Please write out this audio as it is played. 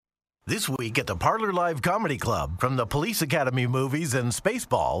This week at the Parlor Live Comedy Club, from the Police Academy movies and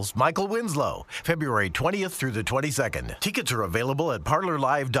Spaceballs, Michael Winslow, February 20th through the 22nd. Tickets are available at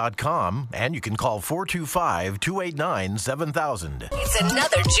parlorlive.com, and you can call 425-289-7000. It's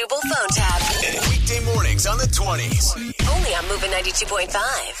another Jubal phone tab. Weekday mornings on the 20s. Only on Moving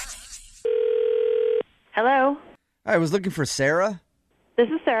 92.5. Hello, I was looking for Sarah. this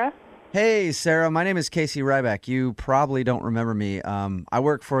is Sarah. Hey, Sarah. My name is Casey Ryback. You probably don't remember me. I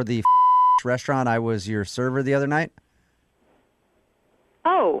work for the restaurant. I was your server the other night.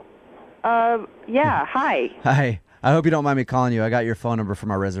 Oh, yeah, hi. Hi. I hope you don't mind me calling you. I got your phone number from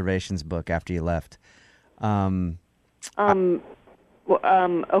our reservations book after you left. Okay,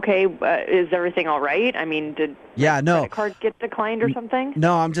 is everything all right? I mean, did my credit card get declined or something?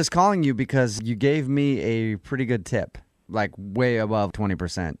 No, I'm just calling you because you gave me a pretty good tip, like way above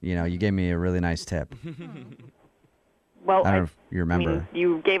 20%. You know, you gave me a really nice tip. Well, I don't know if you remember. I mean,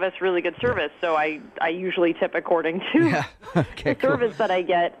 you gave us really good service, so I usually tip according to Okay, the service that I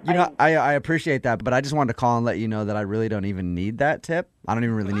get. You know, I appreciate that, but I just wanted to call and let you know that I really don't even need that tip. I don't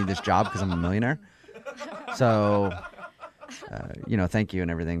even really need this job because I'm a millionaire. So, you know, thank you and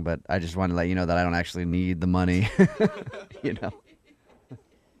everything, but I just wanted to let you know that I don't actually need the money, you know.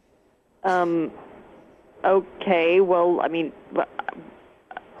 Okay, well, I mean,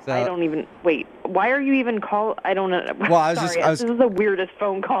 So, I don't even, wait, why are you even I don't know. Well, I was Sorry, this is the weirdest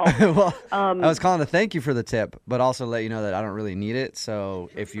phone call. Well, I was calling to thank you for the tip, but also let you know that I don't really need it. So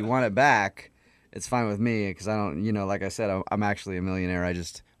if you want it back, it's fine with me because I don't, you know, like I said, I'm actually a millionaire. I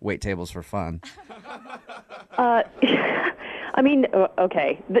just wait tables for fun. I mean,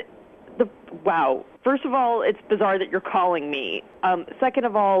 okay. Wow. First of all, it's bizarre that you're calling me. Second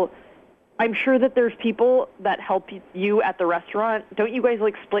of all, I'm sure that there's people that help you at the restaurant. Don't you guys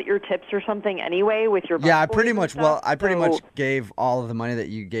like split your tips or something anyway with your? Yeah, I pretty much. Well, I pretty much gave all of the money that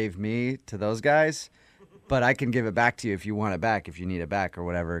you gave me to those guys, but I can give it back to you if you want it back, if you need it back or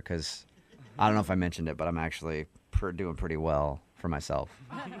whatever. Because I don't know if I mentioned it, but I'm actually doing pretty well for myself.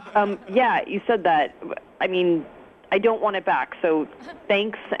 Yeah, you said that. I mean, I don't want it back. So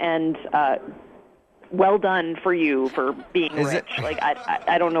thanks and. Well done for you for being rich. Like,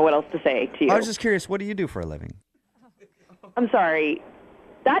 I don't know what else to say to you. I was just curious, what do you do for a living? I'm sorry.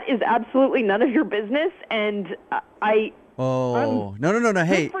 That is absolutely none of your business, and Oh, no.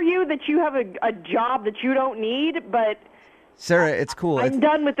 Hey. Good for you that you have a job that you don't need, but... Sarah, it's cool. I'm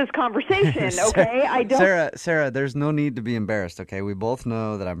done with this conversation, okay? I don't... Sarah, there's no need to be embarrassed, okay? We both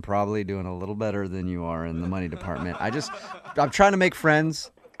know that I'm probably doing a little better than you are in the money department. I'm trying to make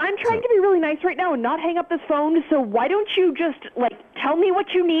friends. I'm trying to be really nice right now and not hang up this phone, so why don't you just, tell me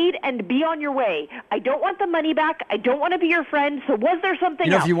what you need and be on your way? I don't want the money back. I don't want to be your friend, so was there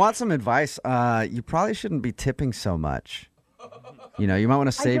something else? If you want some advice, you probably shouldn't be tipping so much. You know, you might want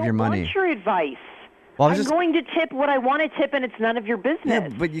to save your money. I don't want your advice. Well, I'm going to tip what I want to tip, and it's none of your business. Yeah,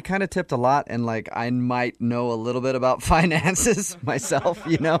 but you kind of tipped a lot, and, I might know a little bit about finances myself,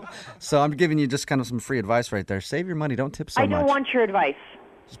 you know? So I'm giving you just kind of some free advice right there. Save your money. Don't tip so much. I don't want your advice.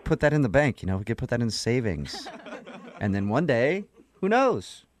 Just put that in the bank, you know. We could put that in savings. And then one day, who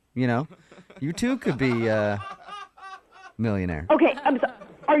knows? You know, you too could be a millionaire. Okay,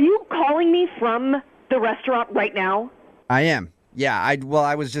 are you calling me from the restaurant right now? I am. Yeah, I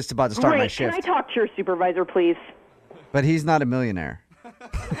was just about to start my shift. Can I talk to your supervisor, please? But he's not a millionaire.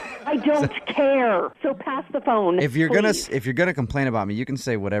 I don't care. So pass the phone. If you're gonna complain about me, you can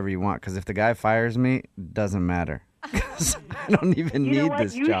say whatever you want. Because if the guy fires me, it doesn't matter. I don't even need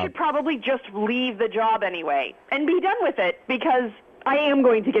this job. You should probably just leave the job anyway and be done with it because I am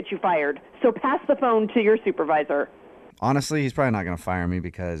going to get you fired. So pass the phone to your supervisor. Honestly, he's probably not going to fire me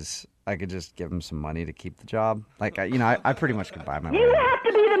because I could just give him some money to keep the job. I pretty much could buy my way. You have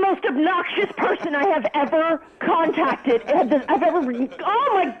to be the most obnoxious person I have ever contacted. Oh,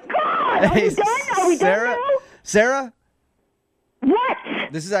 my God! Are we done? Are we done now? Sarah? What?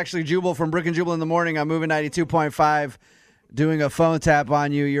 This is actually Jubal from Brick and Jubal in the Morning. I'm moving 92.5, doing a phone tap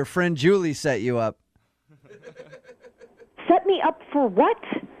on you. Your friend Julie set you up. Set me up for what?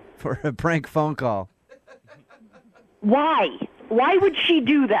 For a prank phone call. Why? Why would she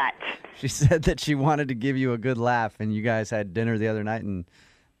do that? She said that she wanted to give you a good laugh, and you guys had dinner the other night and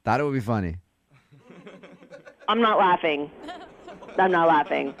thought it would be funny. I'm not laughing.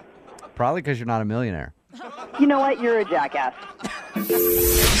 Probably because you're not a millionaire. You know what? You're a jackass.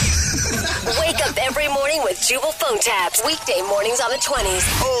 Wake up every morning with Jubal phone tabs. Weekday mornings on the 20s.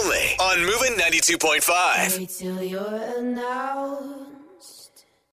 Only on Moving 92.5. Till you're now.